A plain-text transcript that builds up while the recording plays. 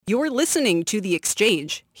You're listening to The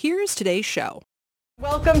Exchange. Here's today's show.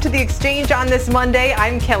 Welcome to The Exchange on this Monday.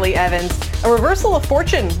 I'm Kelly Evans. A reversal of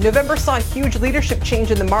fortune. November saw a huge leadership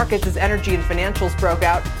change in the markets as energy and financials broke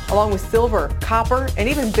out, along with silver, copper, and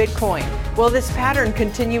even Bitcoin. Will this pattern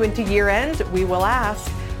continue into year end? We will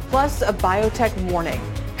ask. Plus, a biotech warning.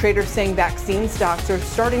 Traders saying vaccine stocks are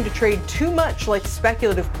starting to trade too much like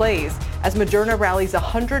speculative plays as Moderna rallies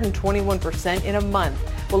 121% in a month.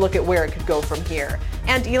 We'll look at where it could go from here.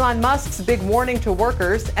 And Elon Musk's big warning to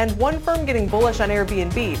workers, and one firm getting bullish on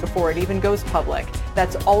Airbnb before it even goes public.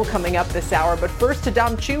 That's all coming up this hour. But first to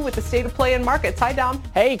Dom Chu with the state of play in markets. Hi, Dom.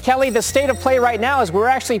 Hey, Kelly. The state of play right now is we're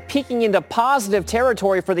actually peaking into positive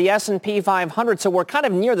territory for the S&P 500. So we're kind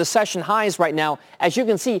of near the session highs right now. As you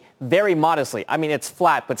can see, very modestly. I mean, it's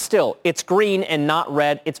flat, but still, it's green and not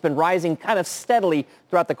red. It's been rising kind of steadily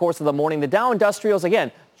throughout the course of the morning. The Dow Industrials,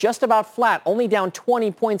 again, just about flat, only down 20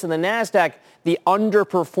 points in the NASDAQ. The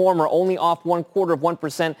underperformer only off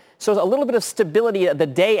 0.25%. So a little bit of stability the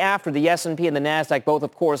day after the S&P and the NASDAQ both,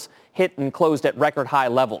 of course, hit and closed at record high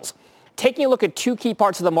levels. Taking a look at two key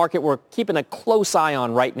parts of the market we're keeping a close eye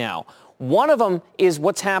on right now. One of them is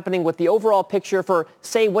what's happening with the overall picture for,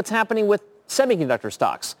 say, what's happening with semiconductor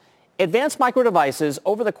stocks. Advanced Micro Devices,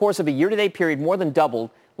 over the course of a year-to-date period, more than doubled.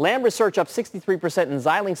 Lam Research up 63% and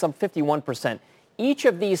Xilinx up 51%. Each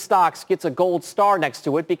of these stocks gets a gold star next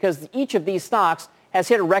to it because each of these stocks has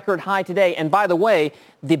hit a record high today. And by the way,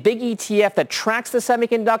 the big ETF that tracks the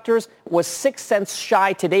semiconductors was 6 cents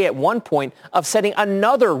shy today at one point of setting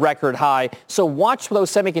another record high. So watch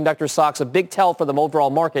those semiconductor stocks, a big tell for the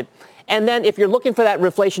overall market. And then if you're looking for that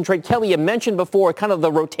reflation trade, Kelly, you mentioned before kind of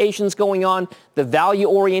the rotations going on, the value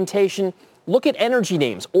orientation. Look at energy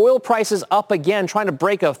names. Oil prices up again, trying to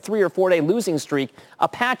break a 3 or 4 day losing streak.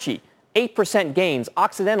 Apache, 8% gains.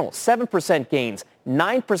 Occidental, 7% gains.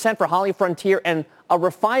 9% for Holly Frontier, and a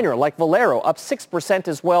refiner like Valero up 6%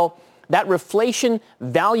 as well. That reflation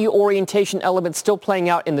value orientation element still playing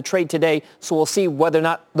out in the trade today. So we'll see whether or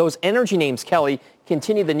not those energy names, Kelly,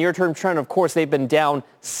 continue the near-term trend. Of course, they've been down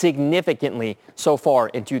significantly so far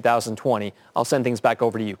in 2020. I'll send things back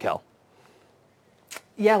over to you, Kel.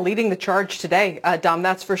 Yeah, leading the charge today, Dom,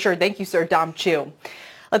 that's for sure. Thank you, sir, Dom Chu.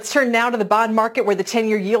 Let's turn now to the bond market where the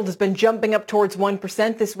 10-year yield has been jumping up towards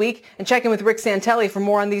 1% this week and check in with Rick Santelli for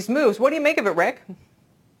more on these moves. What do you make of it, Rick?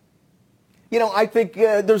 You know, I think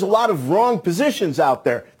there's a lot of wrong positions out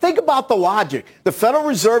there. Think about the logic. The Federal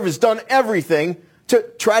Reserve has done everything to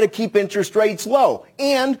try to keep interest rates low.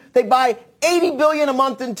 And they buy $80 billion a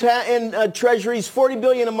month in treasuries, $40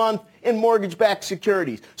 billion a month in mortgage-backed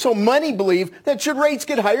securities. So many believe that should rates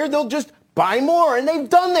get higher, they'll just buy more, and they've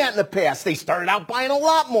done that in the past. They started out buying a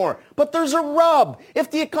lot more, but there's a rub. If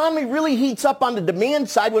the economy really heats up on the demand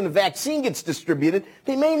side when the vaccine gets distributed,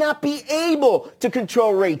 they may not be able to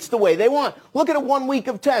control rates the way they want. Look at a 1 week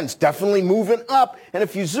of 10s, definitely moving up. And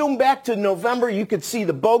if you zoom back to November, you could see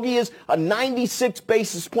the bogey is a 96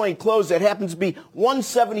 basis point close. That happens to be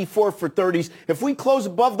 174 for 30s. If we close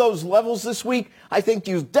above those levels this week, I think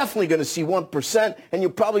you're definitely going to see 1%, and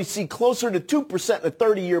you'll probably see closer to 2% in a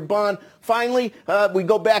 30-year bond. Finally, we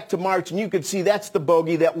go back to March, and you can see that's the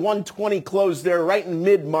bogey, that 120 close there right in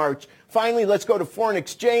mid-March. Finally, let's go to foreign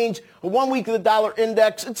exchange. A 1 week of the dollar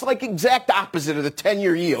index, it's like exact opposite of the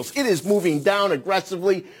 10-year yields. It is moving down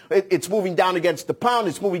aggressively. It's moving down against the pound.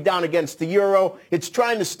 It's moving down against the euro. It's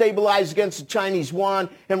trying to stabilize against the Chinese yuan.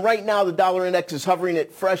 And right now, the dollar index is hovering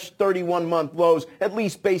at fresh 31-month lows, at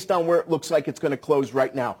least based on where it looks like it's going to close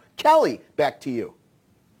right now. Kelly, back to you.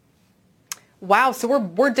 Wow, so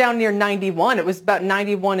we're down near 91. It was about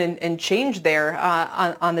 91 and change there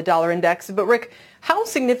on the dollar index. But Rick, how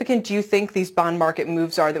significant do you think these bond market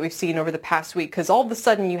moves are that we've seen over the past week? Because all of a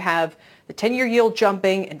sudden you have the 10-year yield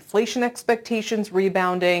jumping, inflation expectations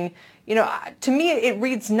rebounding. You know, to me, it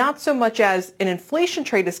reads not so much as an inflation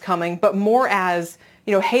trade is coming, but more as,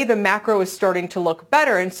 you know, hey, the macro is starting to look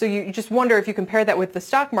better. And so you just wonder if you compare that with the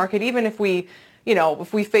stock market, even if we, you know,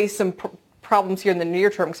 if we face some problems here in the near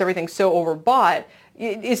term because everything's so overbought,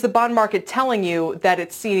 is the bond market telling you that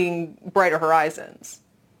it's seeing brighter horizons?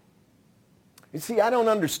 You see, I don't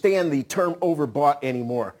understand the term overbought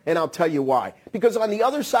anymore, and I'll tell you why. Because on the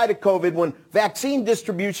other side of COVID, when vaccine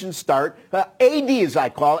distributions start, AD as I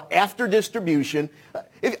call it, after distribution,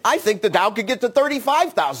 I think the Dow could get to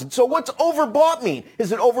 35,000. So what's overbought mean?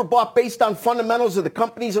 Is it overbought based on fundamentals of the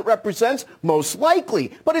companies it represents? Most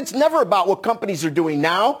likely. But it's never about what companies are doing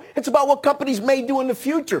now. It's about what companies may do in the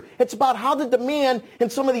future. It's about how the demand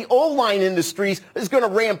in some of the old line industries is going to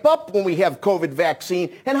ramp up when we have COVID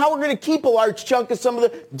vaccine, and how we're going to keep a large chunk of some of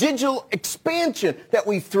the digital expansion that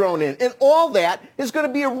we've thrown in. And all that that is going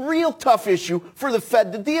to be a real tough issue for the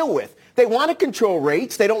Fed to deal with. They want to control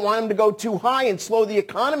rates. They don't want them to go too high and slow the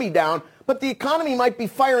economy down, but the economy might be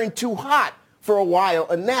firing too hot for a while,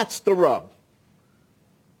 and that's the rub.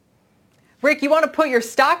 Rick, you want to put your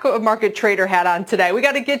stock market trader hat on today. We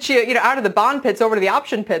got to get you, out of the bond pits over to the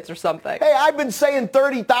option pits or something. Hey, I've been saying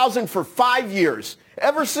 30,000 for 5 years.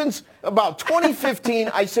 Ever since about 2015,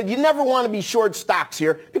 I said you never want to be short stocks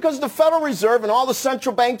here because the Federal Reserve and all the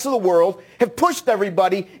central banks of the world have pushed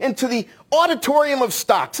everybody into the auditorium of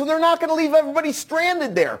stocks, and they're not going to leave everybody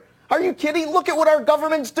stranded there. Are you kidding? Look at what our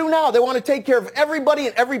governments do now. They want to take care of everybody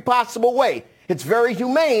in every possible way. It's very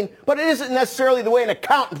humane, but it isn't necessarily the way an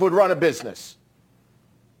accountant would run a business.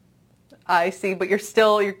 I see, but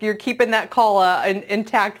you're keeping that call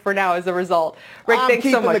intact for now as a result. Rick, thanks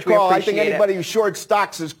so much. We appreciate it. I think anybody anybody who short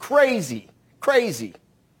stocks is crazy. Crazy.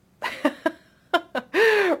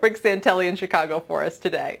 Rick Santelli in Chicago for us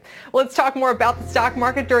today. Well, let's talk more about the stock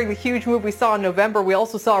market. During the huge move we saw in November, we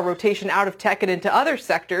also saw a rotation out of tech and into other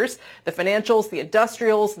sectors, the financials, the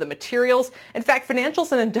industrials, the materials. In fact,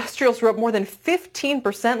 financials and industrials were up more than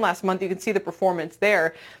 15% last month. You can see the performance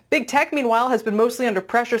there. Big tech, meanwhile, has been mostly under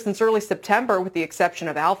pressure since early September, with the exception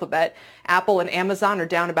of Alphabet. Apple and Amazon are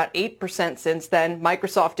down about 8% since then.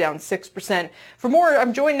 Microsoft down 6%. For more,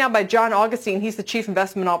 I'm joined now by John Augustine. He's the Chief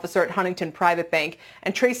Investment Officer at Huntington Private Bank.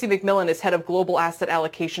 And Tracy McMillan is Head of Global Asset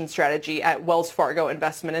Allocation Strategy at Wells Fargo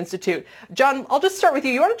Investment Institute. John, I'll just start with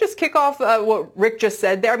you. You want to just kick off what Rick just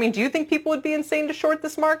said there? I mean, do you think people would be insane to short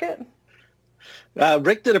this market?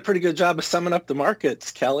 Rick did a pretty good job of summing up the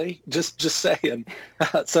markets, Kelly. Just saying.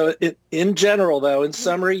 So in general, though, in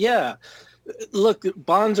summary, yeah. Look,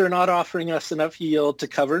 bonds are not offering us enough yield to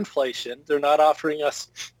cover inflation. They're not offering us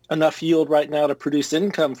enough yield right now to produce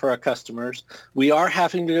income for our customers. We are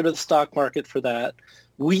having to go to the stock market for that.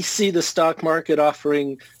 We see the stock market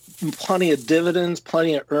offering plenty of dividends,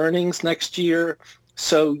 plenty of earnings next year.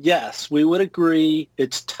 So yes, we would agree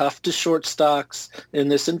it's tough to short stocks in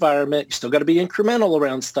this environment. You still got to be incremental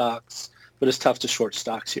around stocks, but it's tough to short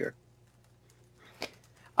stocks here.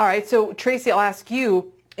 All right. So Tracy, I'll ask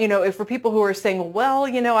you, if for people who are saying, well,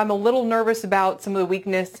 I'm a little nervous about some of the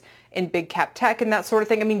weakness in big cap tech and that sort of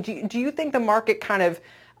thing. I mean, do you think the market kind of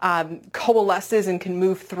coalesces and can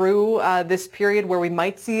move through this period where we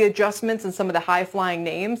might see adjustments in some of the high-flying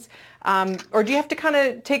names? Or do you have to kind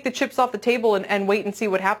of take the chips off the table and wait and see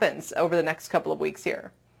what happens over the next couple of weeks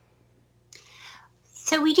here?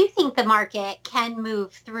 So we do think the market can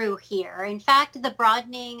move through here. In fact, the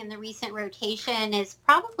broadening and the recent rotation is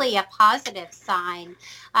probably a positive sign.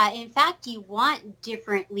 In fact, you want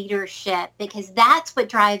different leadership because that's what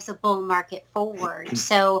drives a bull market forward.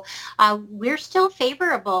 So we're still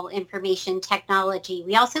favorable information technology.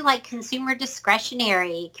 We also like consumer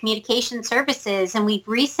discretionary, communication services, and we've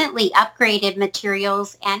recently upgraded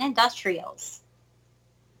materials and industrials.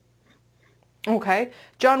 Okay.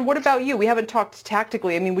 John, what about you? We haven't talked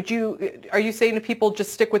tactically. I mean, are you saying to people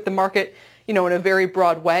just stick with the market, in a very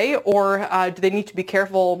broad way, or do they need to be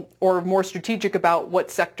careful or more strategic about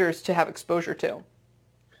what sectors to have exposure to?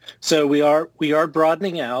 So we are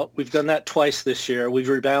broadening out. We've done that twice this year. We've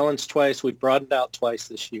rebalanced twice. We've broadened out twice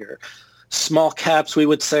this year. Small caps, we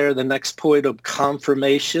would say, are the next point of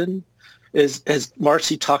confirmation. As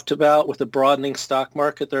Marcy talked about, with the broadening stock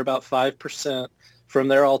market, they're about 5% from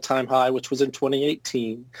their all-time high, which was in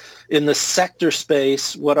 2018. In the sector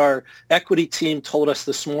space, what our equity team told us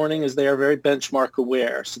this morning is they are very benchmark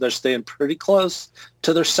aware. So they're staying pretty close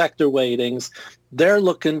to their sector weightings. They're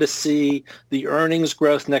looking to see the earnings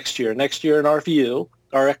growth next year. Next year, in our view,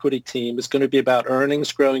 our equity team is going to be about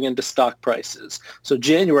earnings growing into stock prices. So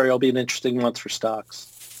January will be an interesting month for stocks.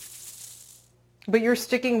 But you're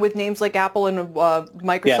sticking with names like Apple and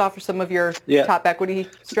Microsoft for some of your top equity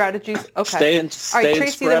strategies? Okay. All right,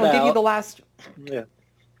 Tracy, then we'll give you the last...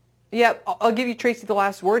 Yeah, I'll give you, Tracy, the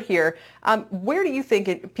last word here. Where do you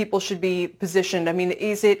think people should be positioned? I mean,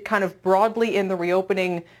 is it kind of broadly in the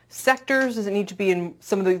reopening sectors? Does it need to be in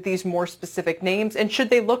some of these more specific names? And should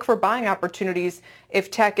they look for buying opportunities if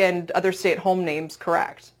tech and other stay-at-home names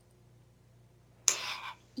correct?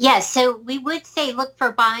 Yes, so we would say look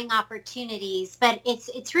for buying opportunities, but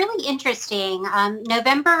it's really interesting.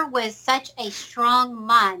 November was such a strong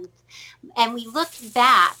month And we looked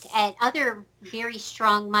back at other very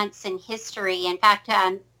strong months in history. In fact,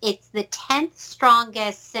 it's the 10th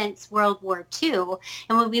strongest since World War II.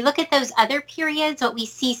 And when we look at those other periods, what we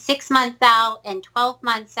see 6 months out and 12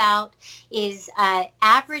 months out is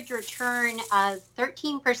average return of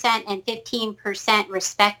 13% and 15%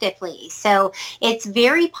 respectively. So it's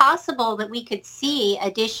very possible that we could see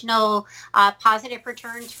additional positive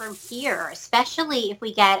returns from here, especially if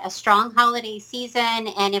we get a strong holiday season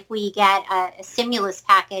and if we get a stimulus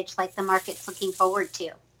package like the market's looking forward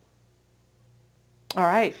to. All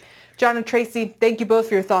right. John and Tracy, thank you both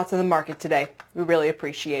for your thoughts on the market today. We really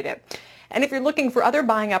appreciate it. And if you're looking for other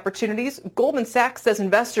buying opportunities, Goldman Sachs says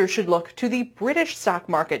investors should look to the British stock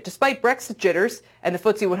market. Despite Brexit jitters and the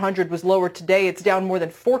FTSE 100 was lower today, it's down more than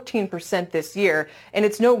 14% this year. And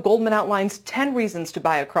its note, Goldman outlines 10 reasons to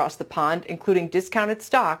buy across the pond, including discounted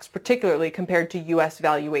stocks, particularly compared to U.S.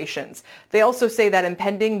 valuations. They also say that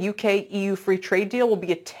impending UK-EU free trade deal will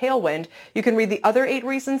be a tailwind. You can read the other 8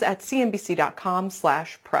 reasons at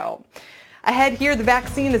cnbc.com/pro. Ahead here, the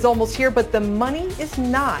vaccine is almost here, but the money is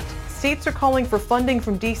not. States are calling for funding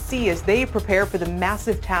from D.C. as they prepare for the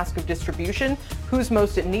massive task of distribution, who's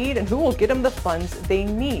most at need, and who will get them the funds they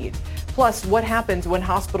need. Plus, what happens when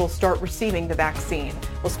hospitals start receiving the vaccine?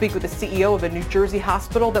 We'll speak with the CEO of a New Jersey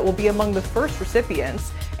hospital that will be among the first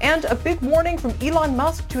recipients, and a big warning from Elon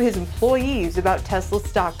Musk to his employees about Tesla's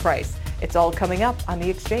stock price. It's all coming up on The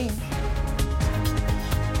Exchange.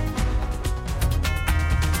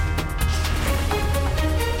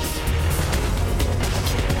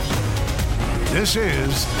 This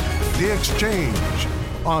is The Exchange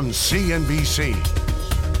on CNBC.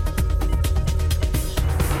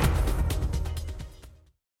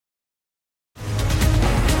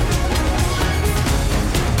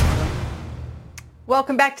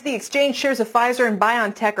 Welcome back to The Exchange. Shares of Pfizer and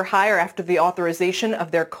BioNTech are higher after the authorization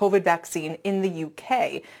of their COVID vaccine in the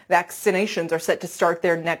UK. Vaccinations are set to start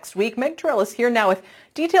there next week. Meg Terrell is here now with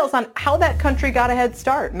details on how that country got a head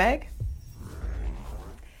start. Meg?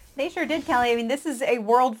 They sure did, Kelly. I mean, this is a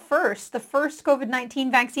world first, the first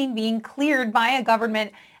COVID-19 vaccine being cleared by a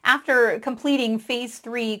government after completing phase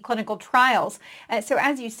 3 clinical trials. So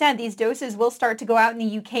as you said, these doses will start to go out in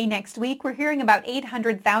the UK next week. We're hearing about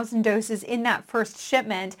 800,000 doses in that first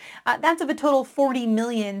shipment. That's of a total 40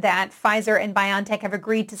 million that Pfizer and BioNTech have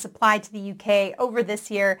agreed to supply to the UK over this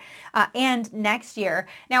year and next year.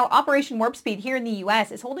 Now, Operation Warp Speed here in the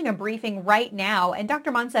US is holding a briefing right now, and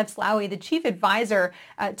Dr. Moncef Slaoui, the chief advisor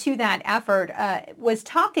to that effort, was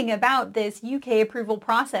talking about this UK approval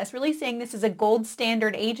process, really saying this is a gold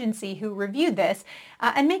standard agency who reviewed this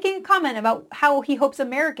and making a comment about how he hopes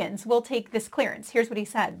Americans will take this clearance. Here's what he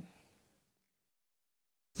said.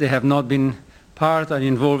 They have not been part or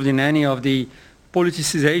involved in any of the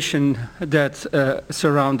politicization that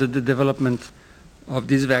surrounded the development of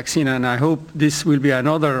this vaccine, and I hope this will be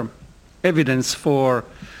another evidence for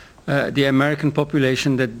the American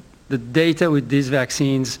population that the data with these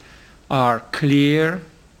vaccines are clear,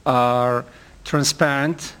 are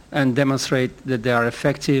transparent, and demonstrate that they are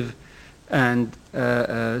effective and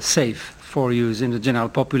safe for use in the general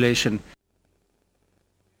population.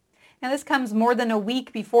 Now, this comes more than a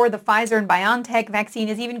week before the Pfizer and BioNTech vaccine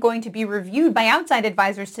is even going to be reviewed by outside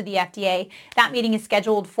advisors to the FDA. That meeting is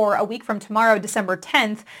scheduled for a week from tomorrow, December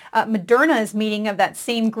 10th. Moderna's meeting of that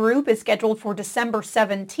same group is scheduled for December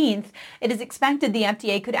 17th. It is expected the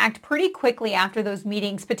FDA could act pretty quickly after those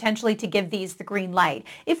meetings, potentially to give these the green light.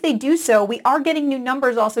 If they do so, we are getting new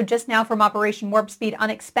numbers also just now from Operation Warp Speed on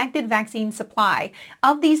expected vaccine supply.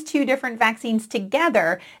 Of these two different vaccines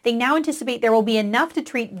together, they now anticipate there will be enough to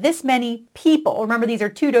treat this many people. Remember, these are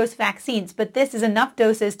 2-dose vaccines, but this is enough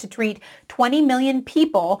doses to treat 20 million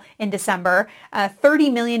people in December, 30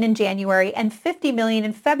 million in January, and 50 million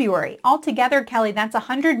in February. Altogether, Kelly, that's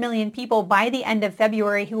 100 million people by the end of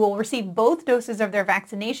February who will receive both doses of their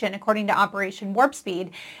vaccination, according to Operation Warp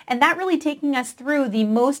Speed. And that really taking us through the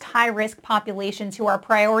most high-risk populations who are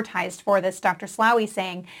prioritized for this, Dr. Slaoui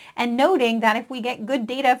saying, and noting that if we get good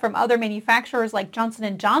data from other manufacturers like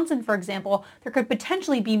Johnson & Johnson, for example, there could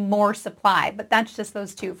potentially be more supply, but that's just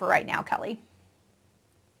those two for right now, Kelly.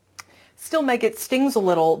 Still, Meg, it stings a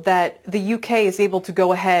little that the UK is able to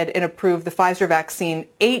go ahead and approve the Pfizer vaccine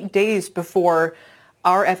 8 days before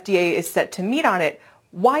our FDA is set to meet on it.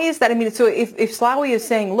 Why is that? I mean, so if Slaoui is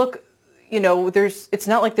saying, look, you know, it's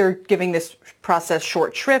not like they're giving this process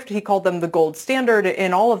short shrift. He called them the gold standard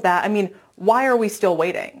and all of that. I mean, why are we still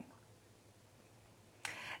waiting?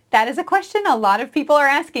 That is a question a lot of people are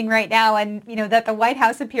asking right now, and you know that the White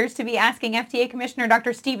House appears to be asking FDA Commissioner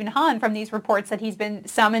Dr. Stephen Hahn from these reports that he's been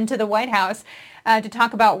summoned to the White House. to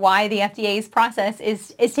talk about why the FDA's process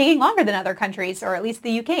is taking longer than other countries, or at least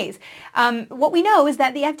the UK's. What we know is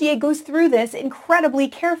that the FDA goes through this incredibly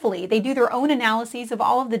carefully. They do their own analyses of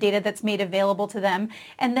all of the data that's made available to them,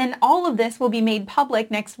 and then all of this will be made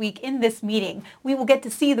public next week in this meeting. We will get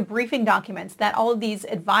to see the briefing documents that all of these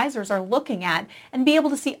advisors are looking at and be able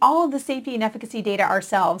to see all of the safety and efficacy data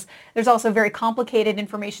ourselves. There's also very complicated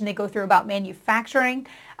information they go through about manufacturing.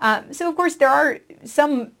 So of course there are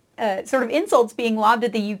some sort of insults being lobbed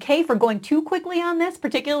at the UK for going too quickly on this,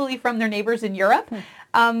 particularly from their neighbors in Europe,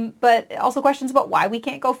 but also questions about why we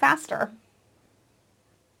can't go faster.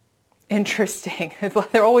 Interesting.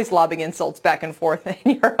 They're always lobbing insults back and forth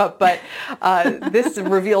in Europe, but this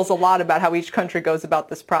reveals a lot about how each country goes about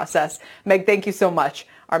this process. Meg, thank you so much.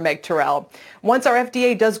 Our Meg Terrell. Once our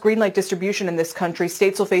FDA does greenlight distribution in this country,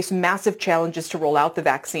 states will face massive challenges to roll out the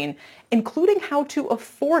vaccine, including how to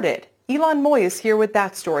afford it. Elon Moy is here with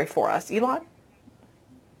that story for us. Elon?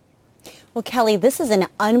 Well, Kelly, this is an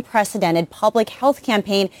unprecedented public health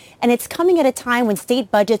campaign, and it's coming at a time when state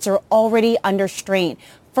budgets are already under strain.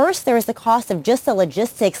 First, there is the cost of just the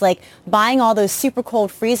logistics, like buying all those super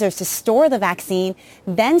cold freezers to store the vaccine.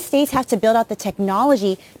 Then states have to build out the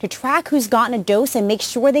technology to track who's gotten a dose and make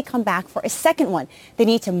sure they come back for a second one. They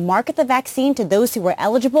need to market the vaccine to those who were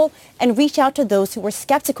eligible and reach out to those who were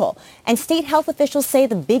skeptical. And state health officials say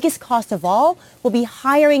the biggest cost of all will be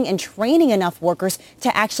hiring and training enough workers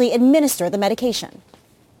to actually administer the medication.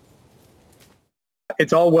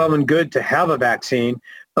 It's all well and good to have a vaccine,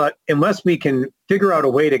 but unless we can figure out a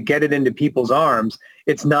way to get it into people's arms,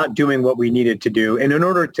 it's not doing what we need it to do. And in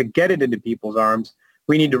order to get it into people's arms,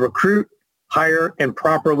 we need to recruit, hire, and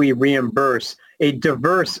properly reimburse a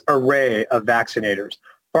diverse array of vaccinators,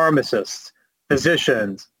 pharmacists,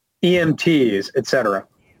 physicians, EMTs, et cetera.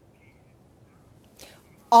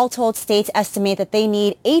 All told, states estimate that they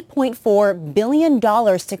need $8.4 billion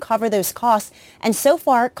to cover those costs. And so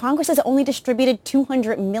far, Congress has only distributed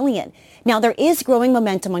 $200 million. Now, there is growing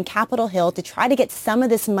momentum on Capitol Hill to try to get some of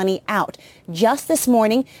this money out. Just this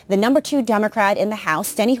morning, the number 2 Democrat in the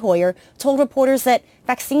House, Steny Hoyer, told reporters that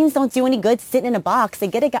vaccines don't do any good sitting in a box. They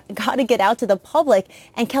got to get out to the public.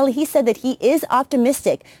 And Kelly, he said that he is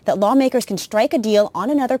optimistic that lawmakers can strike a deal on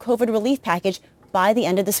another COVID relief package by the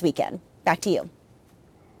end of this weekend. Back to you.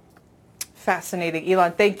 Fascinating.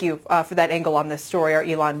 Elon, thank you for that angle on this story, our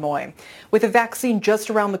Elon Moy. With a vaccine just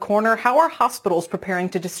around the corner, how are hospitals preparing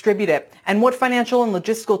to distribute it? And what financial and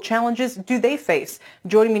logistical challenges do they face?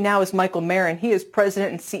 Joining me now is Michael Marin. He is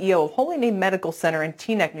president and CEO of Holy Name Medical Center in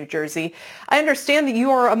Teaneck, New Jersey. I understand that you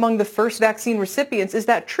are among the first vaccine recipients. Is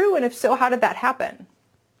that true? And if so, how did that happen?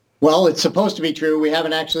 Well, it's supposed to be true. We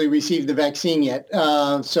haven't actually received the vaccine yet.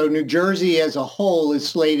 So New Jersey as a whole is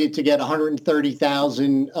slated to get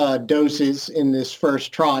 130,000 doses in this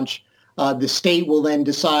first tranche. The state will then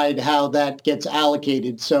decide how that gets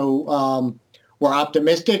allocated. So we're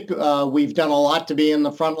optimistic. We've done a lot to be in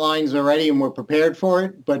the front lines already, and we're prepared for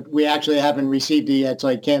it. But we actually haven't received it yet, so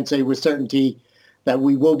I can't say with certainty that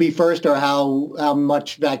we will be first or how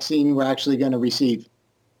much vaccine we're actually going to receive.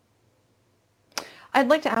 I'd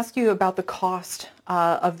like to ask you about the cost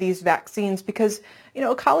of these vaccines because,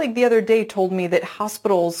 a colleague the other day told me that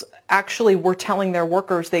hospitals actually were telling their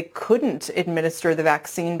workers they couldn't administer the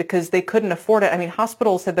vaccine because they couldn't afford it. I mean,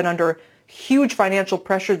 hospitals have been under huge financial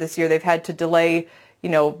pressure this year. They've had to delay,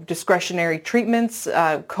 discretionary treatments.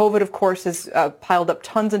 COVID, of course, has piled up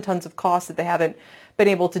tons and tons of costs that they haven't been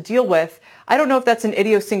able to deal with. I don't know if that's an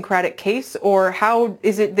idiosyncratic case or how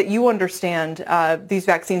is it that you understand these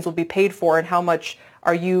vaccines will be paid for and how much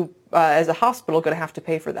are you as a hospital going to have to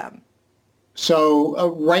pay for them?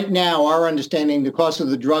 So right now, our understanding, the cost of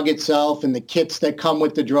the drug itself and the kits that come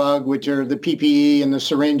with the drug, which are the PPE and the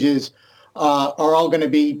syringes, are all going to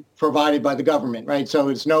be provided by the government, right? So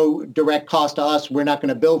it's no direct cost to us. We're not going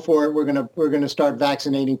to bill for it. We're going to start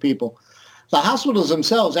vaccinating people. The hospitals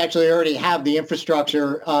themselves actually already have the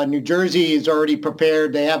infrastructure. New Jersey is already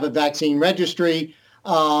prepared. They have a vaccine registry.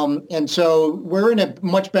 And so we're in a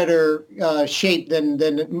much better shape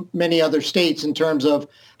than many other states in terms of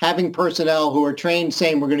having personnel who are trained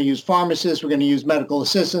saying we're going to use pharmacists, we're going to use medical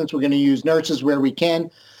assistants, we're going to use nurses where we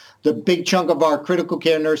can. The big chunk of our critical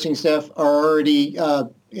care nursing staff are already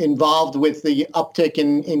involved with the uptick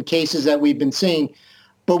in cases that we've been seeing.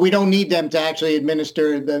 But we don't need them to actually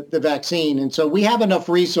administer the vaccine. And so we have enough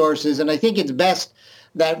resources. And I think it's best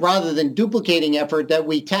that rather than duplicating effort, that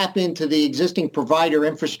we tap into the existing provider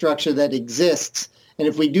infrastructure that exists. And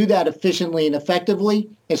if we do that efficiently and effectively,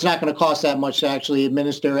 it's not going to cost that much to actually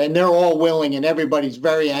administer. And they're all willing and everybody's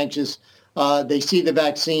very anxious. They see the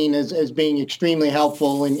vaccine as being extremely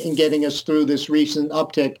helpful in getting us through this recent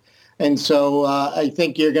uptick. And so I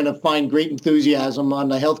think you're going to find great enthusiasm on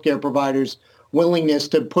the healthcare providers' willingness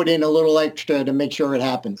to put in a little extra to make sure it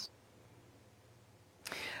happens.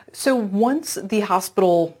 So once the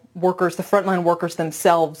hospital workers, the frontline workers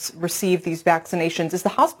themselves receive these vaccinations, is the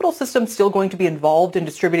hospital system still going to be involved in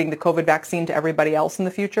distributing the COVID vaccine to everybody else in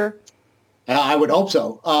the future? I would hope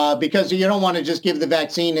so, because you don't want to just give the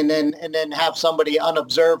vaccine and then have somebody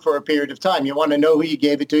unobserved for a period of time. You want to know who you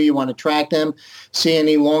gave it to. You want to track them, see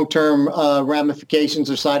any long-term ramifications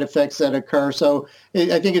or side effects that occur. So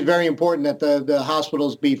I think it's very important that the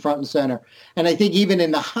hospitals be front and center. And I think even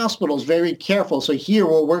in the hospitals, very careful. So here,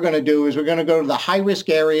 what we're going to do is we're going to go to the high-risk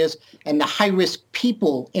areas and the high-risk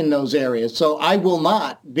people in those areas. So I will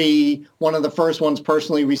not be one of the first ones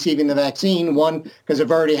personally receiving the vaccine. One, because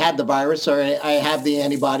I've already had the virus, or I have the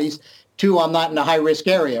antibodies. Two, I'm not in a high-risk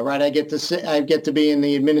area, right? I get to be in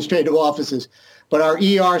the administrative offices. But our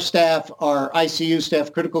ER staff, our ICU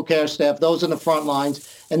staff, critical care staff, those in the front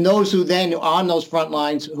lines, and those who then on those front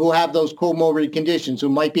lines who have those comorbid conditions, who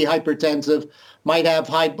might be hypertensive, might have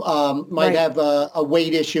have a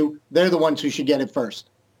weight issue, they're the ones who should get it first.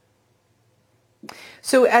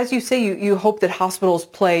 So as you say, you hope that hospitals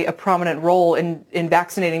play a prominent role in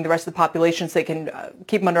vaccinating the rest of the population so they can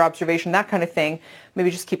keep them under observation, that kind of thing,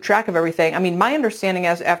 maybe just keep track of everything. I mean, my understanding,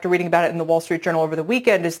 after reading about it in the Wall Street Journal over the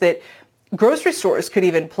weekend, is that grocery stores could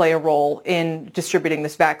even play a role in distributing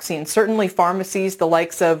this vaccine. Certainly pharmacies, the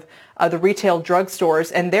likes of the retail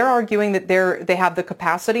drugstores, and they're arguing that they have the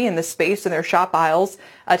capacity and the space in their shop aisles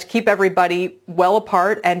to keep everybody well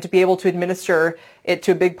apart and to be able to administer it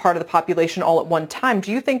to a big part of the population all at one time.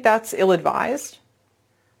 Do you think that's ill-advised?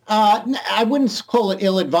 I wouldn't call it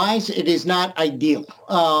ill-advised. It is not ideal.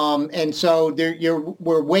 And so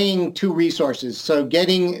we're weighing two resources. So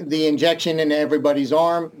getting the injection into everybody's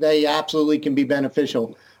arm, they absolutely can be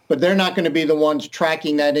beneficial. But they're not going to be the ones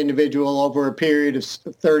tracking that individual over a period of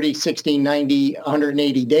 30, 60, 90,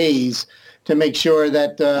 180 days to make sure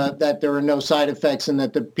that there are no side effects and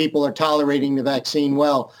that the people are tolerating the vaccine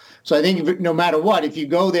well. So I think no matter what, if you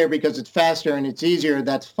go there because it's faster and it's easier,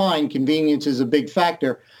 that's fine. Convenience is a big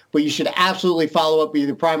factor. But you should absolutely follow up with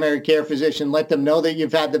your primary care physician. Let them know that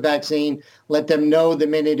you've had the vaccine. Let them know the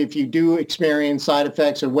minute if you do experience side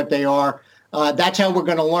effects or what they are. That's how we're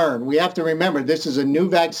going to learn. We have to remember this is a new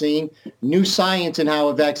vaccine, new science in how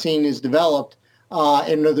a vaccine is developed.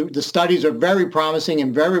 And the studies are very promising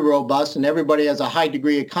and very robust, and everybody has a high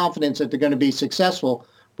degree of confidence that they're going to be successful.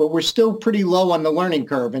 But we're still pretty low on the learning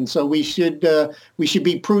curve, and so we should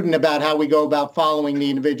be prudent about how we go about following the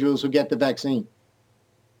individuals who get the vaccine.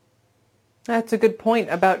 That's a good point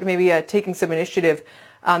about maybe taking some initiative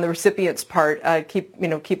on the recipient's part. Keep the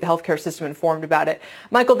healthcare system informed about it.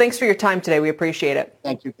 Michael, thanks for your time today. We appreciate it.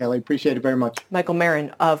 Thank you, Kelly. Appreciate it very much. Michael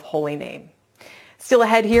Marin of Holy Name. Still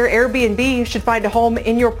ahead here, Airbnb should find a home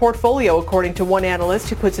in your portfolio, according to one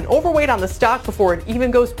analyst who puts an overweight on the stock before it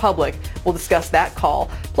even goes public. We'll discuss that call.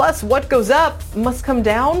 Plus, what goes up must come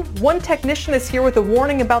down. One technician is here with a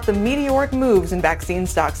warning about the meteoric moves in vaccine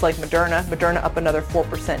stocks like Moderna. Moderna up another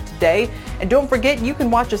 4% today. And don't forget, you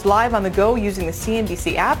can watch us live on the go using the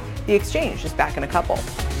CNBC app. The Exchange is back in a couple.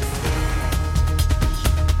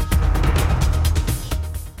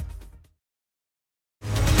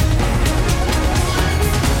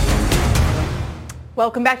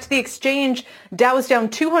 Welcome back to the Exchange. Dow is down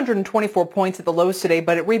 224 points at the lows today,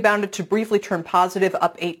 but it rebounded to briefly turn positive,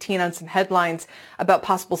 up 18 on some headlines about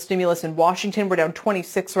possible stimulus in Washington. We're down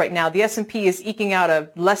 26 right now. The S&P is eking out a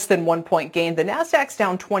less than 1 point gain. The Nasdaq's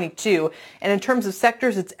down 22. And in terms of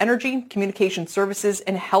sectors, it's energy, communication services,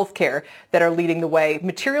 and healthcare that are leading the way.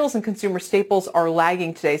 Materials and consumer staples are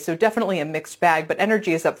lagging today, so definitely a mixed bag, but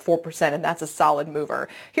energy is up 4%, and that's a solid mover.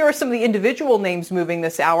 Here are some of the individual names moving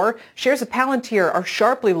this hour. Shares of Palantir are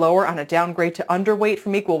sharply lower on a downgrade to underweight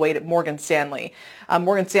from equal weight at Morgan Stanley.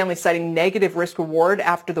 Morgan Stanley citing negative risk reward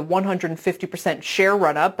after the 150% share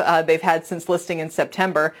run-up they've had since listing in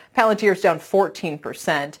September. Palantir is down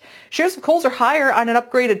 14%. Shares of Kohl's are higher on an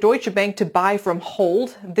upgrade at Deutsche Bank to buy from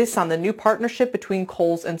hold. This on the new partnership between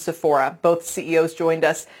Kohl's and Sephora. Both CEOs joined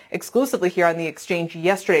us exclusively here on the Exchange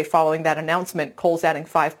yesterday following that announcement. Kohl's adding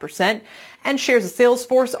 5%. And shares of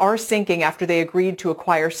Salesforce are sinking after they agreed to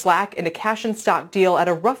acquire Slack in a cash and stock deal at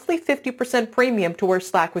a roughly 50% premium to where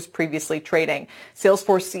Slack was previously trading.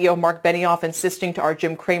 Salesforce CEO Mark Benioff insisting to our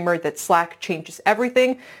Jim Cramer that Slack changes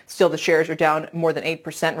everything. Still, the shares are down more than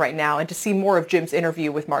 8% right now. And to see more of Jim's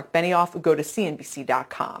interview with Mark Benioff, go to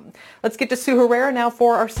CNBC.com. Let's get to Sue Herrera now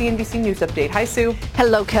for our CNBC News Update. Hi, Sue.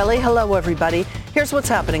 Hello, Kelly. Hello, everybody. Here's what's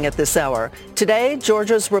happening at this hour. Today,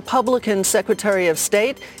 Georgia's Republican Secretary of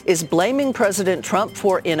State is blaming President Trump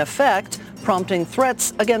for, in effect, prompting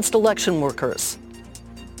threats against election workers.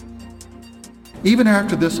 Even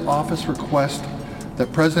after this office request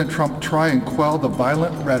that President Trump try and quell the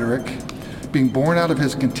violent rhetoric being born out of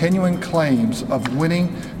his continuing claims of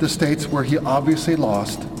winning the states where he obviously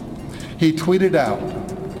lost, he tweeted out,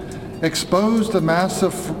 "Expose the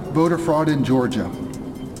massive voter fraud in Georgia."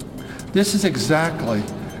 This is exactly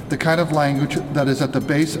the kind of language that is at the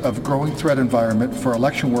base of a growing threat environment for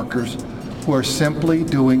election workers who are simply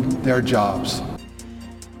doing their jobs.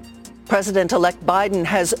 President-elect Biden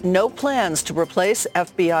has no plans to replace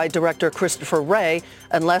FBI Director Christopher Wray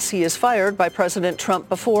unless he is fired by President Trump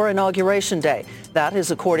before Inauguration Day. That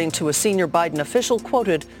is according to a senior Biden official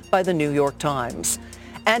quoted by the New York Times.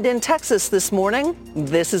 And in Texas this morning,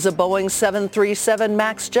 this is a Boeing 737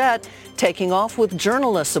 MAX jet taking off with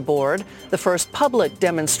journalists aboard, the first public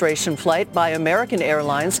demonstration flight by American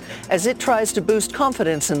Airlines as it tries to boost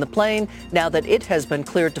confidence in the plane now that it has been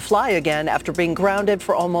cleared to fly again after being grounded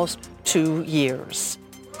for almost 2 years.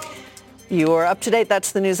 You are up to date.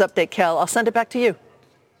 That's the news update, Kel. I'll send it back to you.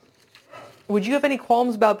 Would you have any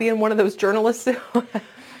qualms about being one of those journalists?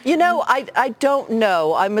 You know, I don't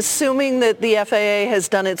know. I'm assuming that the FAA has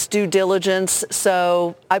done its due diligence,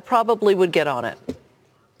 so I probably would get on it.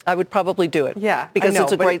 I would probably do it. Yeah, because I know,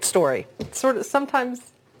 it's a great story. Sort of sometimes,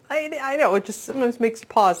 I know, it just sometimes makes you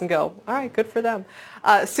pause and go, all right, good for them.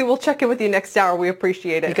 Sue, we'll check in with you next hour. We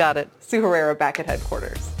appreciate it. You got it. Sue Herrera back at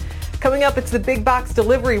headquarters. Coming up, it's the big box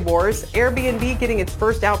delivery wars. Airbnb getting its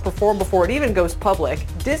first outperform before it even goes public.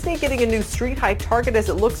 Disney getting a new street high target as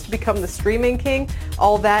it looks to become the streaming king.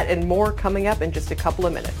 All that and more coming up in just a couple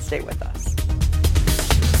of minutes. Stay with us.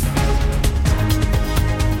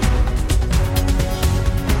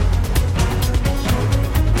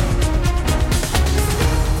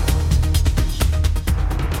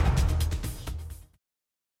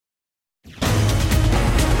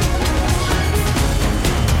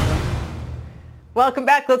 Welcome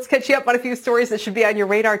back. Let's catch you up on a few stories that should be on your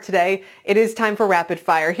radar today. It is time for Rapid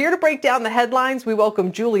Fire. Here to break down the headlines, we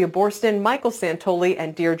welcome Julia Borston, Michael Santoli,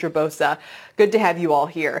 and Deirdre Bosa. Good to have you all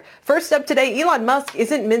here. First up today, Elon Musk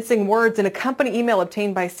isn't mincing words. In a company email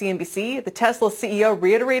obtained by CNBC, the Tesla CEO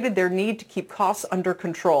reiterated their need to keep costs under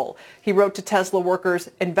control. He wrote to Tesla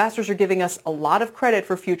workers, investors are giving us a lot of credit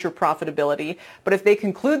for future profitability, but if they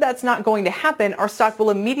conclude that's not going to happen, our stock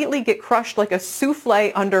will immediately get crushed like a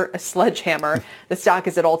souffle under a sledgehammer. The stock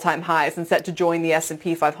is at all-time highs and set to join the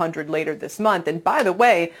S&P 500 later this month. And by the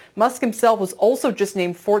way, Musk himself was also just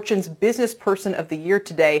named Fortune's Business Person of the Year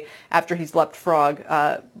today after he's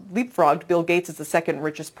leapfrogged Bill Gates as the second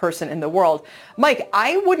richest person in the world. Mike,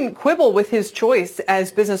 I wouldn't quibble with his choice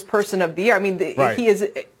as Business Person of the Year. I mean, He is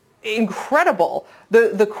incredible.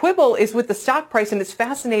 The quibble is with the stock price, and it's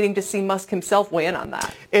fascinating to see Musk himself weigh in on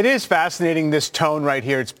that. It is fascinating, this tone right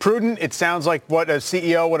here. It's prudent. It sounds like what a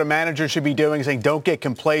CEO, what a manager should be doing, saying don't get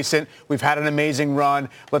complacent. We've had an amazing run.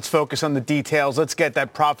 Let's focus on the details. Let's get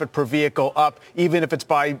that profit per vehicle up, even if it's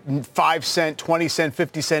by 5 cent, 20 cent,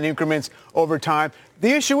 50 cent increments over time.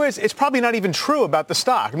 The issue is it's probably not even true about the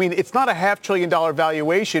stock. I mean, it's not a $500 billion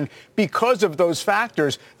valuation because of those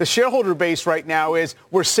factors. The shareholder base right now is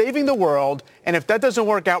we're saving the world, and if that doesn't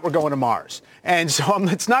work out, we're going to Mars. And so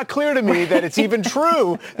it's not clear to me that it's even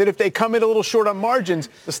true that if they come in a little short on margins,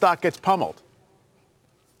 the stock gets pummeled.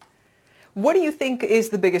 What do you think is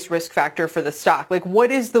the biggest risk factor for the stock? Like,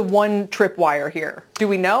 what is the one tripwire here? Do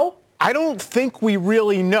we know? I don't think we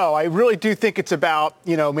really know. I really do think it's about,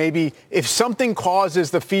 maybe if something causes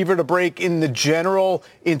the fever to break in the general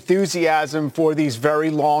enthusiasm for these very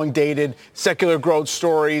long-dated secular growth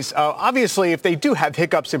stories. Obviously, if they do have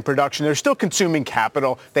hiccups in production, they're still consuming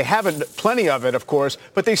capital. They haven't plenty of it, of course,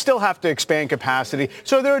 but they still have to expand capacity.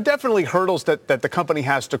 So there are definitely hurdles that the company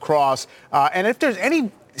has to cross. And if there's any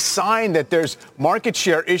sign that there's market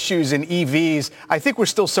share issues in EVs, I think we're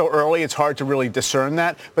still so early, it's hard to really discern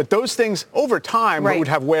that. But those things over time would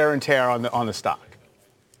have wear and tear on the stock.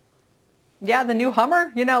 Yeah, the new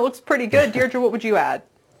Hummer, looks pretty good. Deirdre, what would you add?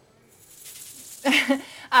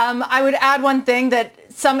 I would add one thing that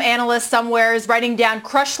some analyst somewhere is writing down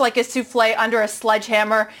crushed like a souffle under a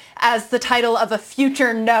sledgehammer as the title of a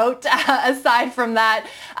future note. Aside from that,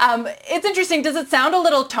 it's interesting. Does it sound a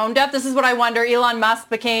little tone deaf? This is what I wonder. Elon Musk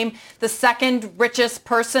became the second richest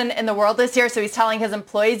person in the world this year. So he's telling his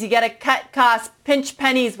employees, you got to cut costs, pinch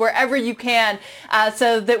pennies wherever you can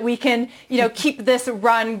so that we can, keep this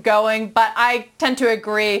run going. But I tend to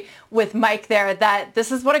agree with Mike there that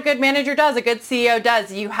this is what a good manager does, a good CEO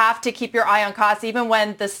does. You have to keep your eye on costs, even when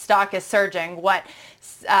when the stock is surging,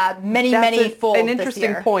 many fold an interesting this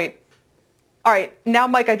year. Point. All right, now,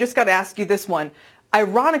 Mike, I just got to ask you this one.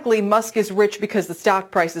 Ironically, Musk is rich because the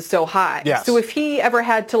stock price is so high. Yes. So if he ever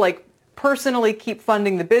had to personally keep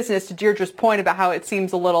funding the business, to Deirdre's point about how it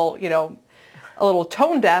seems a little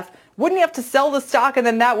tone deaf, wouldn't he have to sell the stock, and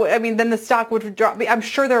then then the stock would drop? I'm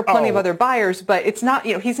sure there are plenty of other buyers, but it's not,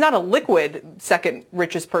 he's not a liquid second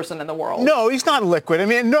richest person in the world. No, he's not liquid. I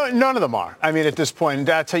mean, none of them are. I mean, at this point,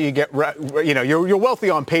 that's how you get, you're wealthy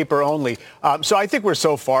on paper only. So I think we're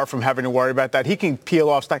so far from having to worry about that. He can peel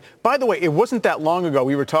off stock. By the way, it wasn't that long ago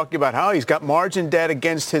we were talking about how he's got margin debt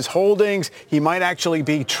against his holdings. He might actually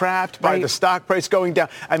be trapped by the stock price going down.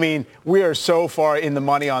 I mean, we are so far in the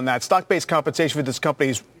money on that. Stock-based compensation for this company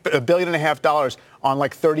is $1.5 billion on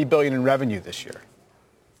 $30 billion in revenue this year.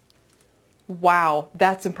 Wow,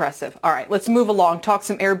 that's impressive. All right, let's move along. Talk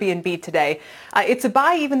some Airbnb today. It's a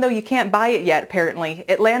buy even though you can't buy it yet, apparently.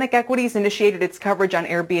 Atlantic Equities initiated its coverage on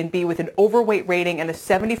Airbnb with an overweight rating and a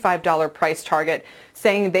 $75 price target,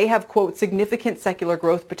 saying they have, quote, significant secular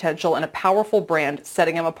growth potential and a powerful brand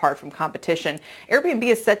setting them apart from competition. Airbnb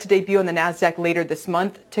is set to debut on the NASDAQ later this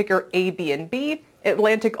month, ticker ABNB.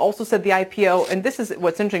 Atlantic also said the IPO, and this is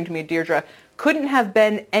what's interesting to me, Deirdre, couldn't have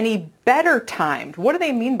been any better timed. What do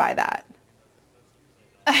they mean by that?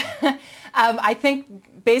 I think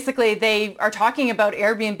basically they are talking about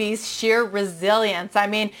Airbnb's sheer resilience. I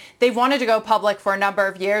mean, they've wanted to go public for a number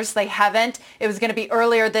of years. They haven't. It was going to be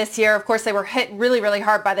earlier this year. Of course, they were hit really, really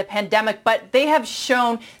hard by the pandemic, but they have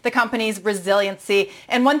shown the company's resiliency.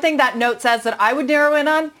 And one thing that note says that I would narrow in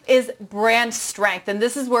on is brand strength. And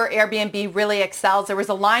this is where Airbnb really excels. There was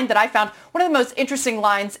a line that I found, one of the most interesting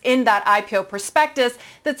lines in that IPO prospectus,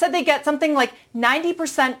 that said they get something like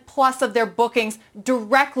 90% plus of their bookings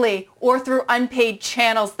directly or through unpaid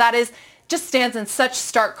channels. That is just stands in such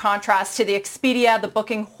stark contrast to the Expedia, the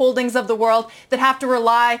Booking Holdings of the world that have to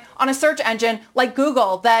rely on a search engine like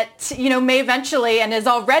Google that, may eventually and is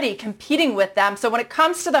already competing with them. So when it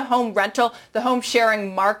comes to the home rental, the home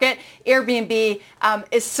sharing market, Airbnb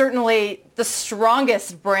is certainly the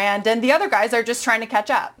strongest brand, and the other guys are just trying to catch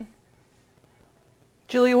up.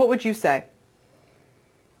 Julia, what would you say?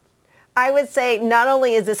 I would say not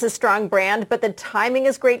only is this a strong brand, but the timing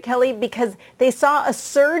is great, Kelly, because they saw a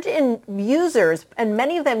surge in users, and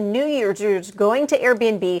many of them new users, going to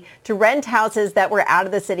Airbnb to rent houses that were out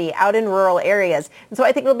of the city, out in rural areas. And so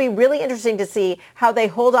I think it'll be really interesting to see how they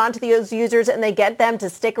hold on to those users and they get them to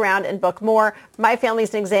stick around and book more. My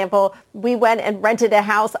family's an example. We went and rented a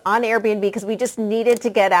house on Airbnb because we just needed to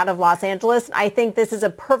get out of Los Angeles. I think this is a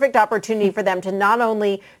perfect opportunity for them to not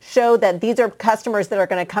only show that these are customers that are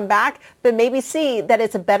going to come back, but maybe see that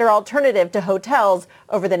it's a better alternative to hotels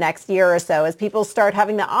over the next year or so as people start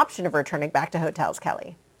having the option of returning back to hotels,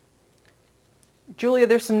 Kelly. Julia,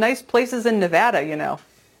 there's some nice places in Nevada,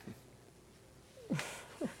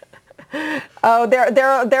 Oh, there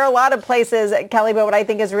are a lot of places, Kelly, but what I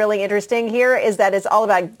think is really interesting here is that it's all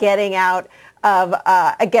about getting out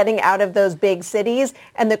of those big cities.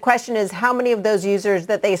 And the question is how many of those users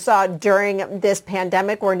that they saw during this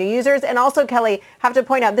pandemic were new users. And also, Kelly, have to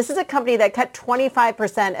point out, this is a company that cut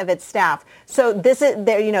 25% of its staff. So this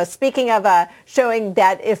is, speaking of showing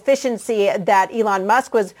that efficiency that Elon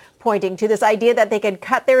Musk was pointing to, this idea that they could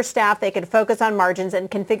cut their staff, they could focus on margins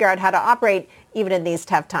and can figure out how to operate even in these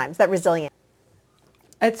tough times, that resilience.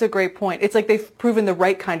 That's a great point. It's like they've proven the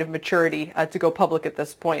right kind of maturity to go public at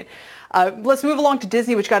this point. Let's move along to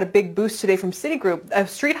Disney, which got a big boost today from Citigroup, a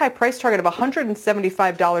street high price target of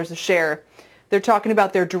 $175 a share. They're talking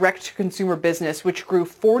about their direct-to-consumer business, which grew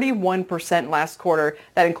 41% last quarter.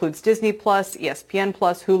 That includes Disney+, ESPN+,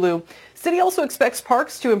 Hulu. Citi also expects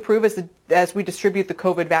parks to improve as we distribute the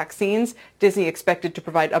COVID vaccines. Disney expected to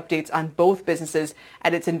provide updates on both businesses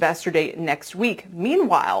at its investor day next week.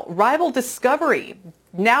 Meanwhile, rival Discovery,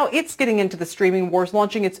 now it's getting into the streaming wars,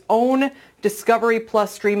 launching its own Discovery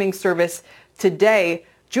Plus streaming service today.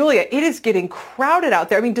 Julia, it is getting crowded out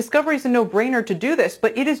there. I mean, Discovery is a no-brainer to do this,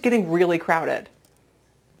 but it is getting really crowded.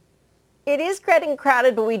 It is getting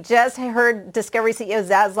crowded, but we just heard Discovery CEO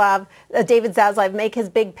David Zaslav make his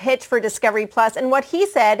big pitch for Discovery Plus. And what he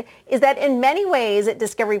said is that in many ways,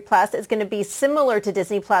 Discovery Plus is going to be similar to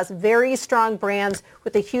Disney Plus, very strong brands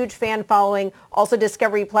with a huge fan following. Also,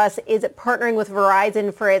 Discovery Plus is partnering with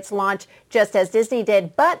Verizon for its launch, just as Disney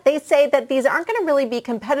did. But they say that these aren't going to really be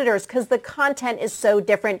competitors because the content is so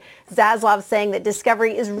different. Zaslav saying that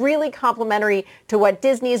Discovery is really complementary to what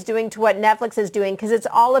Disney is doing, to what Netflix is doing, because it's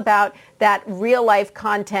all about that real life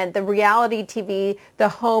content, the reality TV, the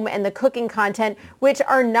home and the cooking content, which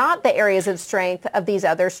are not the areas of strength of these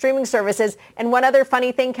other streaming services. And one other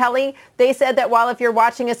funny thing, Kelly, they said that while if you're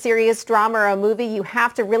watching a serious drama or a movie, you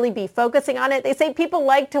have to really be focusing on it. They say people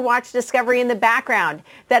like to watch Discovery in the background.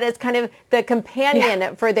 That is kind of the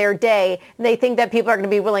companion for their day. And they think that people are going to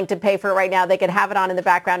be willing to pay for it right now. They could have it on in the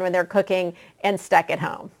background when they're cooking and stuck at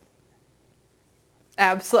home.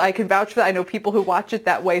 Absolutely. I can vouch for that. I know people who watch it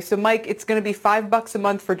that way. So, Mike, it's going to be $5 a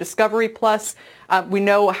month for Discovery Plus. We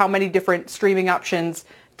know how many different streaming options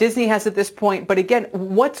Disney has at this point. But again,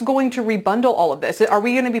 what's going to rebundle all of this? Are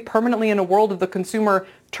we going to be permanently in a world of the consumer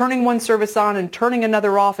turning one service on and turning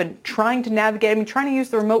another off and trying to navigate? I mean, trying to use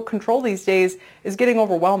the remote control these days is getting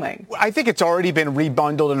overwhelming. I think it's already been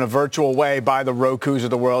rebundled in a virtual way by the Rokus of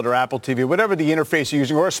the world or Apple TV, whatever the interface you're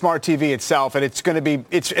using, or a smart TV itself. And it's going to be,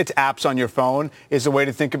 it's apps on your phone is the way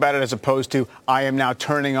to think about it, as opposed to I am now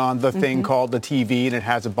turning on the thing called the TV and it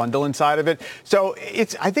has a bundle inside of it. So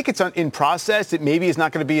I think it's in process. It maybe is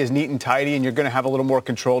not going to be as neat and tidy, and you're going to have a little more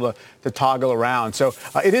control to toggle around. So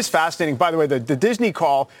it is fascinating. By the way, the Disney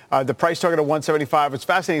call, the price target of $175, what's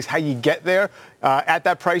fascinating is how you get there. At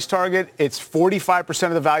that price target, it's 45%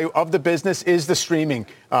 of the value of the business is the streaming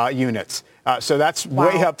units. So that's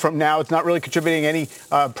way up from now. It's not really contributing any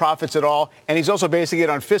profits at all. And he's also basing it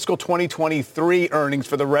on fiscal 2023 earnings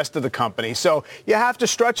for the rest of the company. So you have to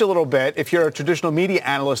stretch a little bit if you're a traditional media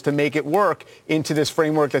analyst to make it work into this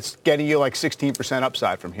framework that's getting you like 16%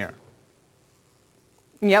 upside from here.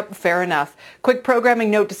 Yep, fair enough. Quick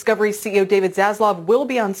programming note, Discovery CEO David Zaslav will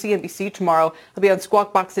be on CNBC tomorrow. He'll be on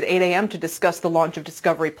Squawk Box at 8 a.m. to discuss the launch of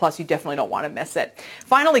Discovery Plus. You definitely don't want to miss it.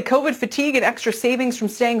 Finally, COVID fatigue and extra savings from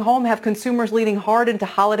staying home have consumers leaning hard into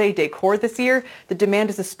holiday decor this year. The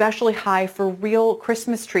demand is especially high for real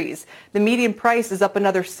Christmas trees. The median price is up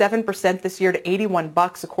another 7% this year to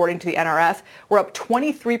 $81, according to the NRF. We're up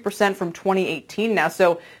 23% from 2018 now.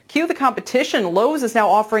 So cue the competition. Lowe's is now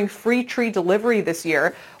offering free tree delivery this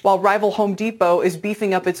year, while rival Home Depot is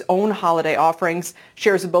beefing up its own holiday offerings.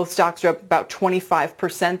 Shares of both stocks are up about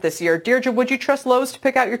 25% this year. Deirdre, would you trust Lowe's to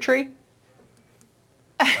pick out your tree?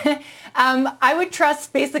 I would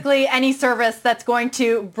trust basically any service that's going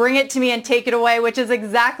to bring it to me and take it away, which is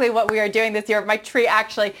exactly what we are doing this year. My tree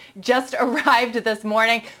actually just arrived this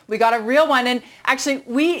morning. We got a real one, and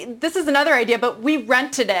actually this is another idea, but we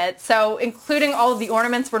rented it. So including all of the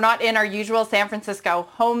ornaments, we're not in our usual San Francisco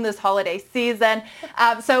home this holiday season.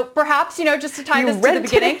 So perhaps, just to tie this to the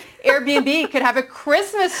beginning, Airbnb could have a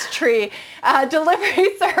Christmas tree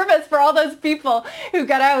delivery service for all those people who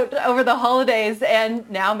got out over the holidays and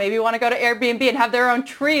now maybe want to go to Airbnb and have their own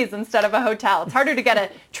trees instead of a hotel. It's harder to get a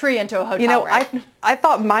tree into a hotel. Right? I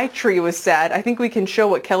thought my tree was sad. I think we can show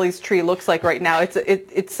what Kelly's tree looks like right now.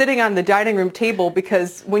 It's sitting on the dining room table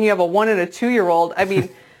because when you have a 1 and a 2-year-old, I mean,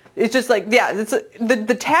 it's just like,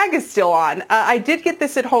 the tag is still on. I did get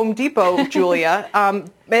this at Home Depot, Julia,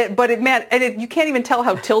 but you can't even tell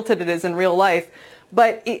how tilted it is in real life.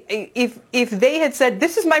 But if they had said,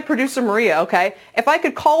 this is my producer Maria, okay, if I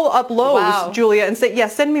could call up Lowe's, Julia, and say,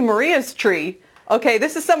 send me Maria's tree, okay,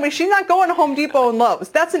 this is somebody, she's not going to Home Depot and Lowe's.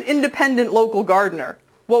 That's an independent local gardener.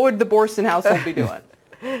 What would the Borsten household be doing?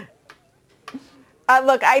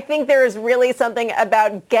 Look, I think there is really something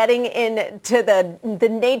about getting into the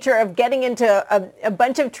nature of getting into a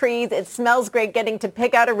bunch of trees. It smells great getting to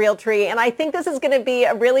pick out a real tree. And I think this is going to be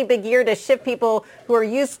a really big year to shift people who are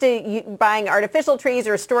used to buying artificial trees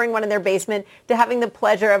or storing one in their basement to having the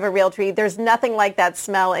pleasure of a real tree. There's nothing like that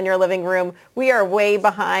smell in your living room. We are way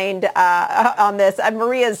behind on this.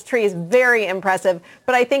 Maria's tree is very impressive.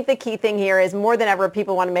 But I think the key thing here is more than ever,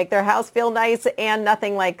 people want to make their house feel nice, and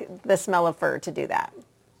nothing like the smell of fur to do that.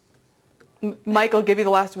 Mike, I'll give you the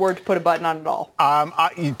last word to put a button on it all.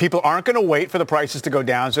 People aren't going to wait for the prices to go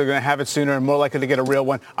down, so they're going to have it sooner and more likely to get a real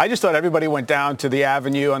one. I just thought everybody went down to the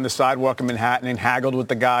Avenue on the sidewalk in Manhattan and haggled with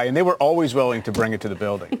the guy, and they were always willing to bring it to the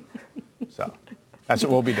building. So that's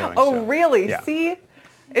what we'll be doing. Oh, really? Yeah. See?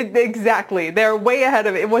 Exactly. They're way ahead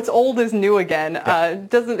of it. What's old is new again. It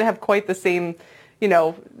doesn't have quite the same...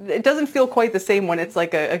 it doesn't feel quite the same when it's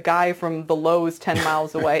like a guy from the Lowe's 10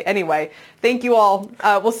 miles away. Anyway, thank you all.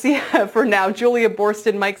 We'll see you for now. Julia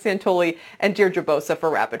Borsten, Mike Santoli, and Deirdre Bosa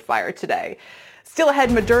for Rapid Fire today. Still ahead,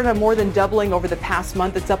 Moderna more than doubling over the past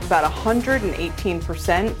month. It's up about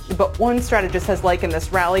 118%. But one strategist has likened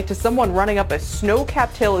this rally to someone running up a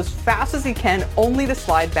snow-capped hill as fast as he can, only to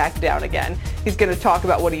slide back down again. He's going to talk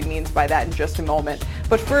about what he means by that in just a moment.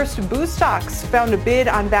 But first, Boost Stocks found a bid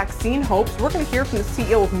on vaccine hopes. We're going to hear from the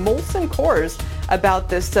CEO of Molson Coors about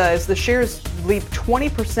this as the shares leap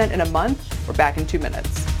 20% in a month. We're back in 2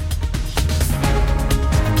 minutes.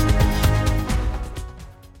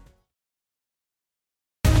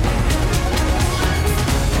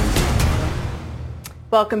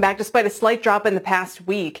 Welcome back. Despite a slight drop in the past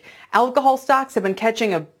week, alcohol stocks have been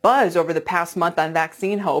catching a buzz over the past month on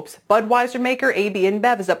vaccine hopes. Budweiser maker AB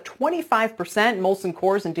InBev is up 25%. Molson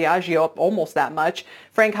Coors and Diageo up almost that much.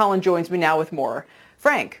 Frank Holland joins me now with more.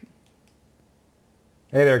 Frank.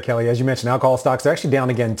 Hey there, Kelly. As you mentioned, alcohol stocks are actually down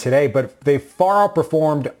again today, but they far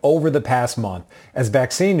outperformed over the past month as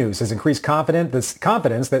vaccine news has increased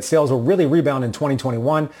confidence that sales will really rebound in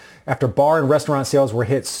 2021 after bar and restaurant sales were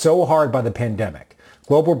hit so hard by the pandemic.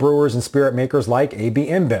 Global brewers and spirit makers like AB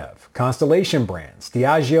InBev, Constellation Brands,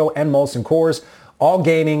 Diageo, and Molson Coors all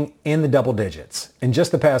gaining in the double digits. In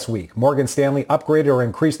just the past week, Morgan Stanley upgraded or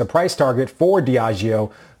increased the price target for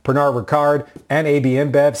Diageo, Pernod Ricard, and AB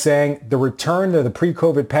InBev, saying the return to the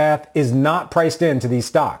pre-COVID path is not priced into these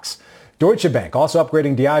stocks. Deutsche Bank also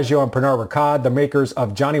upgrading Diageo and Pernod Ricard, the makers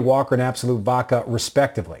of Johnnie Walker and Absolut Vodka,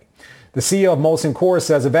 respectively. The CEO of Molson Coors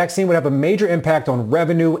says a vaccine would have a major impact on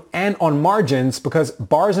revenue and on margins because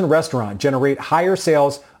bars and restaurants generate higher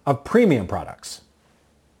sales of premium products.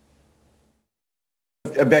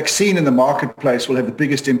 A vaccine in the marketplace will have the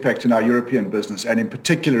biggest impact in our European business and in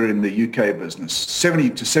particular in the UK business. 70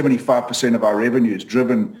 to 75% of our revenue is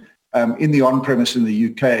driven in the on-premise in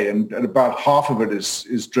the UK, and about half of it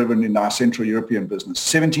is driven in our Central European business.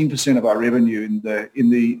 17% of our revenue in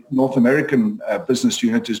the North American business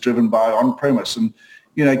unit is driven by on-premise. And,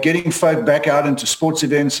 you know, getting folk back out into sports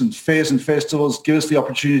events and fairs and festivals give us the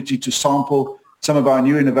opportunity to sample some of our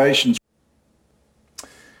new innovations.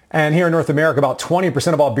 And here in North America, about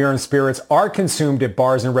 20% of all beer and spirits are consumed at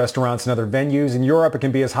bars and restaurants and other venues. In Europe, it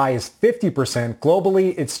can be as high as 50%.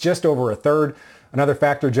 Globally, it's just over a third. Another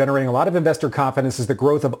factor generating a lot of investor confidence is the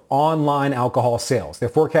growth of online alcohol sales. They're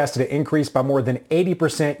forecasted to increase by more than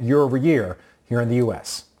 80% year over year here in the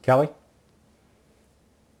U.S. Kelly?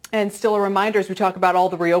 And still a reminder, as we talk about all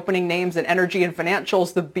the reopening names in energy and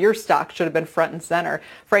financials, the beer stock should have been front and center.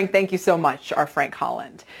 Frank, thank you so much, our Frank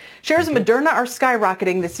Holland. Shares of Moderna are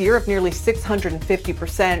skyrocketing this year, up nearly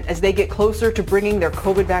 650% as they get closer to bringing their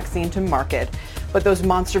COVID vaccine to market. But those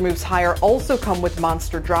monster moves higher also come with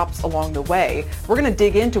monster drops along the way. We're going to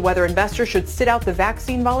dig into whether investors should sit out the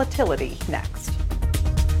vaccine volatility next.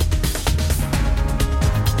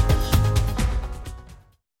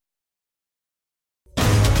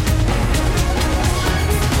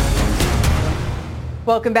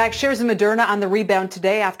 Welcome back. Shares of Moderna on the rebound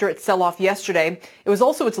today after its sell-off yesterday. It was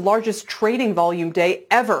also its largest trading volume day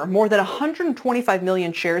ever. More than 125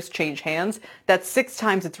 million shares change hands. That's 6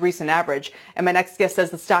 times its recent average. And my next guest says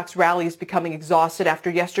the stock's rally is becoming exhausted after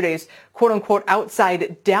yesterday's quote-unquote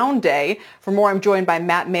outside down day. For more, I'm joined by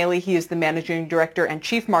Matt Maley. He is the managing director and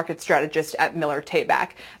chief market strategist at Miller Tabak.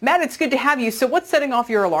 Matt, it's good to have you. So what's setting off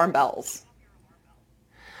your alarm bells?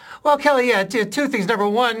 Well, Kelly, yeah, two things. Number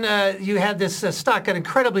one, you had this stock got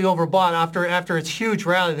incredibly overbought after its huge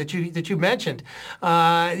rally that you mentioned.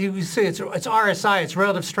 You see, it's RSI, its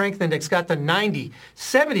relative strength index, got to 90.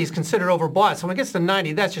 70 is considered overbought. So when it gets to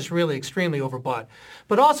 90, that's just really extremely overbought.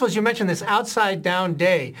 But also, as you mentioned, this outside down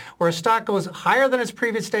day where a stock goes higher than its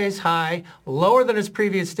previous day's high, lower than its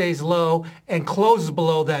previous day's low, and closes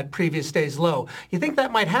below that previous day's low. You think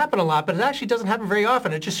that might happen a lot, but it actually doesn't happen very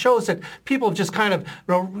often. It just shows that people have just kind of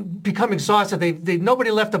become exhausted. They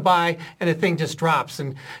nobody left to buy, and the thing just drops.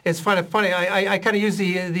 And it's kind of funny. I kind of use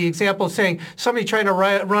the example of saying somebody trying to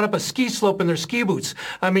run up a ski slope in their ski boots.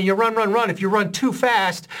 I mean, you run. If you run too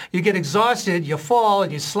fast, you get exhausted, you fall,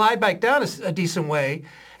 and you slide back down a decent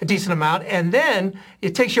amount, and then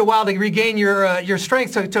it takes you a while to regain your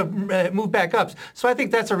strength to move back up. So I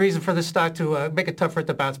think that's a reason for this stock to make it tough for it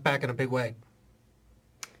to bounce back in a big way.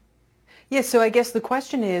 Yeah, so I guess the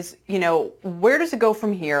question is, you know, where does it go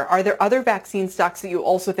from here? Are there other vaccine stocks that you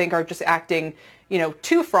also think are just acting, you know,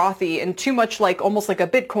 too frothy and too much like almost like a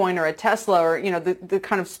Bitcoin or a Tesla or, you know, the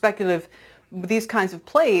kind of speculative, these kinds of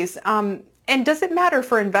plays? And does it matter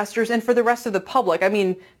for investors and for the rest of the public? I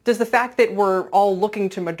mean, does the fact that we're all looking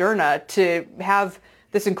to Moderna to have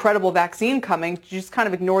this incredible vaccine coming, you just kind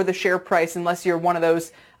of ignore the share price unless you're one of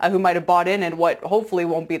those who might have bought in at what hopefully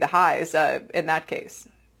won't be the highs in that case?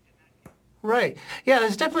 Right. Yeah,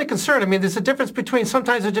 there's definitely concern. I mean, there's a difference between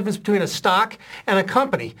a stock and a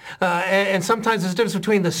company. And sometimes there's a difference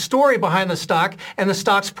between the story behind the stock and the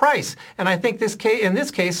stock's price. And I think in this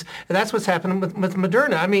case, that's what's happening with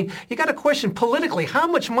Moderna. I mean, you got to question politically, how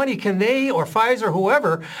much money can they or Pfizer,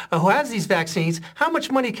 whoever, who has these vaccines, how much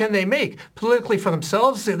money can they make politically for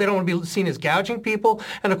themselves? They don't want to be seen as gouging people.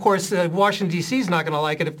 And of course, Washington, D.C. is not going to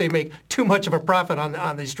like it if they make too much of a profit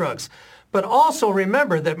on these drugs. But also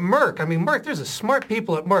remember that Merck, there's a smart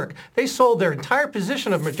people at Merck. They sold their entire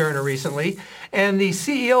position of Moderna recently, and the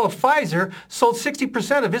CEO of Pfizer sold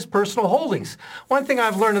 60% of his personal holdings. One thing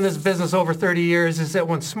I've learned in this business over 30 years is that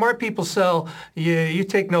when smart people sell, you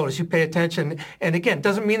take notice, you pay attention. And again,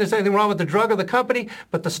 doesn't mean there's anything wrong with the drug or the company,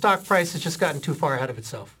 but the stock price has just gotten too far ahead of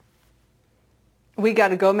itself. We got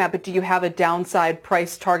to go, Matt, but do you have a downside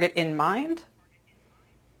price target in mind?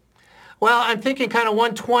 Well, I'm thinking kind of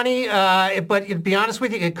 120, but to be honest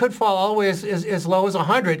with you, it could fall all the way as low as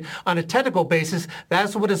 100 on a technical basis.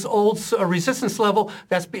 That's what its old resistance level,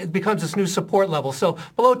 becomes its new support level. So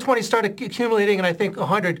below 20 start accumulating, and I think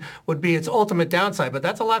 100 would be its ultimate downside, but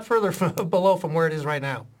that's a lot further below from where it is right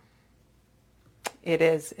now. It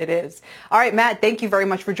is. It is. All right, Matt, thank you very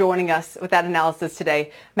much for joining us with that analysis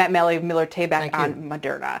today. Matt Malley of Miller Tabak on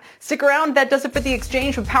Moderna. Stick around. That does it for The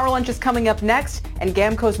Exchange. With Power Lunch is coming up next, and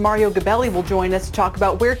Gamco's Mario Gabelli will join us to talk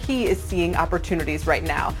about where he is seeing opportunities right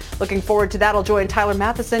now. Looking forward to that. I'll join Tyler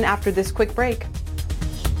Matheson after this quick break.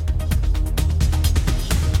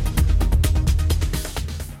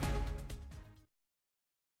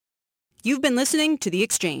 You've been listening to The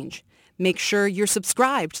Exchange. Make sure you're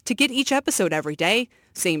subscribed to get each episode every day,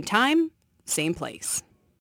 same time, same place.